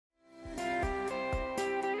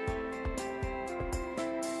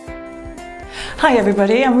Hi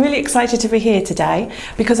everybody, I'm really excited to be here today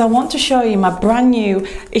because I want to show you my brand new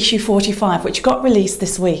issue 45 which got released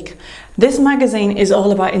this week. This magazine is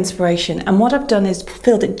all about inspiration, and what I've done is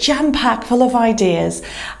filled it jam-packed full of ideas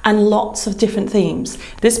and lots of different themes.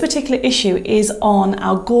 This particular issue is on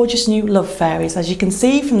our gorgeous new love fairies. As you can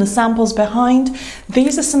see from the samples behind,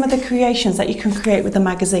 these are some of the creations that you can create with the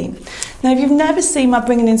magazine. Now if you've never seen my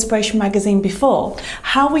Bring an Inspiration magazine before,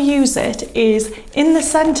 how we use it is in the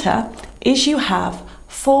centre is you have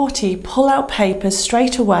 40 pull-out papers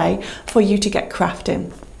straight away for you to get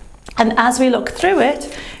crafting. And as we look through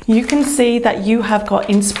it, you can see that you have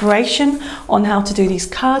got inspiration on how to do these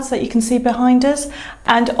cards that you can see behind us,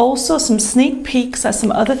 and also some sneak peeks at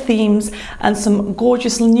some other themes and some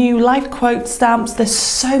gorgeous new life quote stamps. There's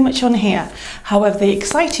so much on here. However, the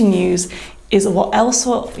exciting news is what else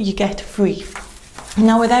will you get free.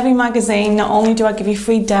 Now with every magazine, not only do I give you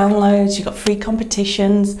free downloads, you've got free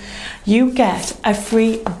competitions, you get a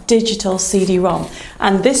free digital CD-ROM,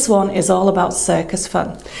 and this one is all about circus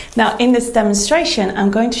fun. Now in this demonstration, I'm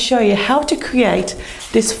going to show you how to create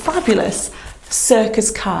this fabulous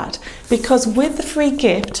circus card, because with the free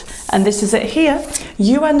gift, and this is it here,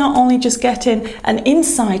 you are not only just getting an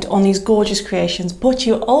insight on these gorgeous creations, but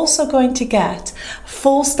you're also going to get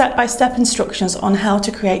full step-by-step instructions on how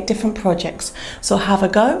to create different projects. So have a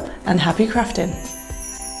go and happy crafting.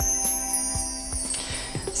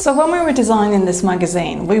 So when we were designing this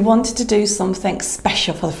magazine, we wanted to do something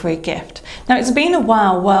special for the free gift. Now it's been a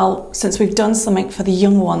while, since we've done something for the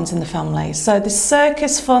young ones in the family. So the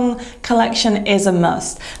Circus Fun collection is a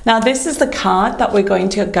must. Now this is the card that we're going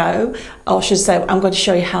to go, or I should say I'm going to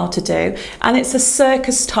show you how to do. And it's a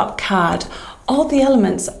circus top card. All the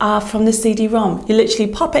elements are from the CD-ROM. You literally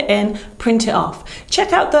pop it in, print it off.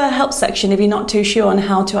 Check out the help section if you're not too sure on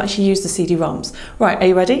how to actually use the CD-ROMs. Right, are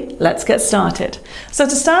you ready? Let's get started. So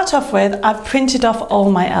to start off with, I've printed off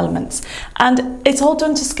all my elements, and it's all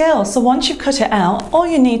done to scale. So once you've cut it out, all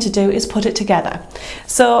you need to do is put it together.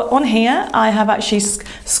 So on here, I have actually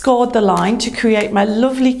scored the line to create my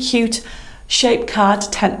lovely cute shaped card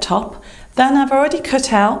tent top. Then I've already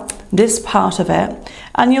cut out this part of it,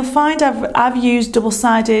 and you'll find I've used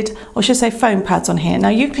double-sided, or should I say foam pads on here. Now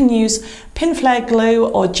you can use pin flare glue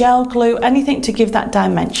or gel glue, anything to give that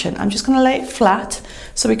dimension. I'm just going to lay it flat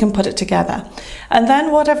so we can put it together. And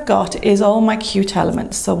then what I've got is all my cute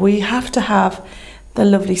elements. So we have to have the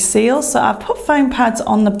lovely seal. So I've put foam pads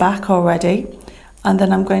on the back already, and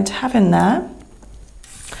then I'm going to have in there,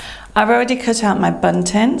 I've already cut out my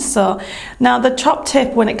bunting. So now the top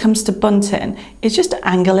tip when it comes to bunting is just to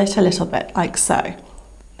angle it a little bit like so.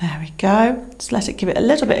 There we go. Just let it give it a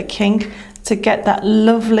little bit of kink to get that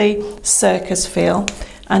lovely circus feel.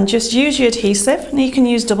 And just use your adhesive. And you can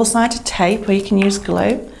use double-sided tape or you can use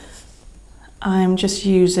glue. I'm just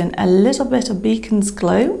using a little bit of Beacon's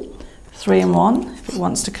glue, 3-in-1 if it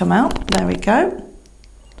wants to come out. There we go.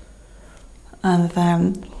 And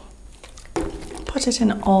then put it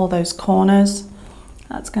in all those corners.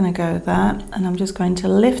 That's going to go there, and I'm just going to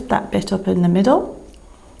lift that bit up in the middle,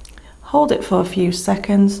 hold it for a few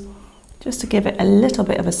seconds just to give it a little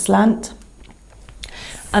bit of a slant.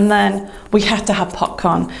 And then we have to have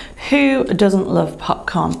popcorn. Who doesn't love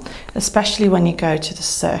popcorn, especially when you go to the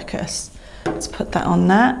circus? Let's put that on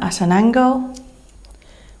there at an angle.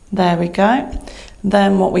 There we go.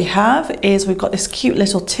 Then what we have is we've got this cute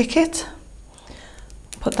little ticket.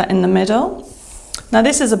 Put that in the middle. Now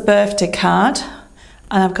this is a birthday card,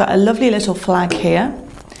 and I've got a lovely little flag here.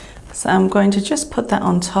 So I'm going to just put that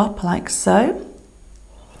on top like so.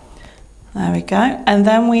 There we go. And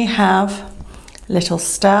then we have a little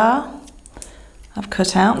star I've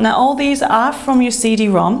cut out. Now all these are from your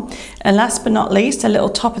CD-ROM. And last but not least, a little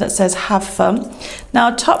topper that says have fun.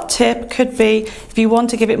 Now a top tip could be, if you want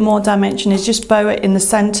to give it more dimension, is just bow it in the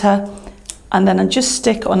center, and then just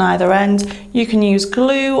stick on either end. You can use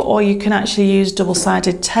glue, or you can actually use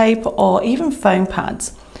double-sided tape or even foam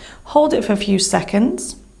pads. Hold it for a few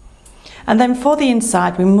seconds. And then for the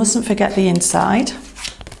inside, we mustn't forget the inside.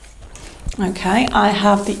 Okay, I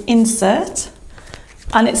have the insert,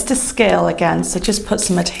 and it's to scale again. So just put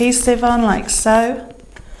some adhesive on like so,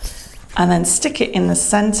 and then stick it in the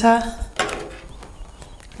center.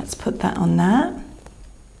 Let's put that on there.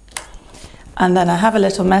 And then I have a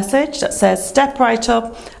little message that says step right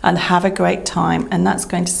up and have a great time, and that's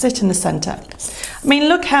going to sit in the center. I mean,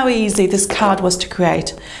 look how easy this card was to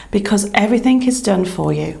create, because everything is done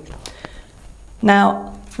for you.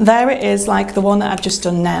 Now there it is, like the one that I've just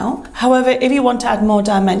done now. However, if you want to add more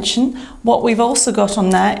dimension, what we've also got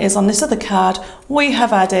on there is, on this other card we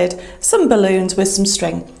have added some balloons with some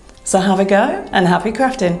string. So have a go and happy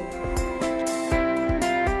crafting.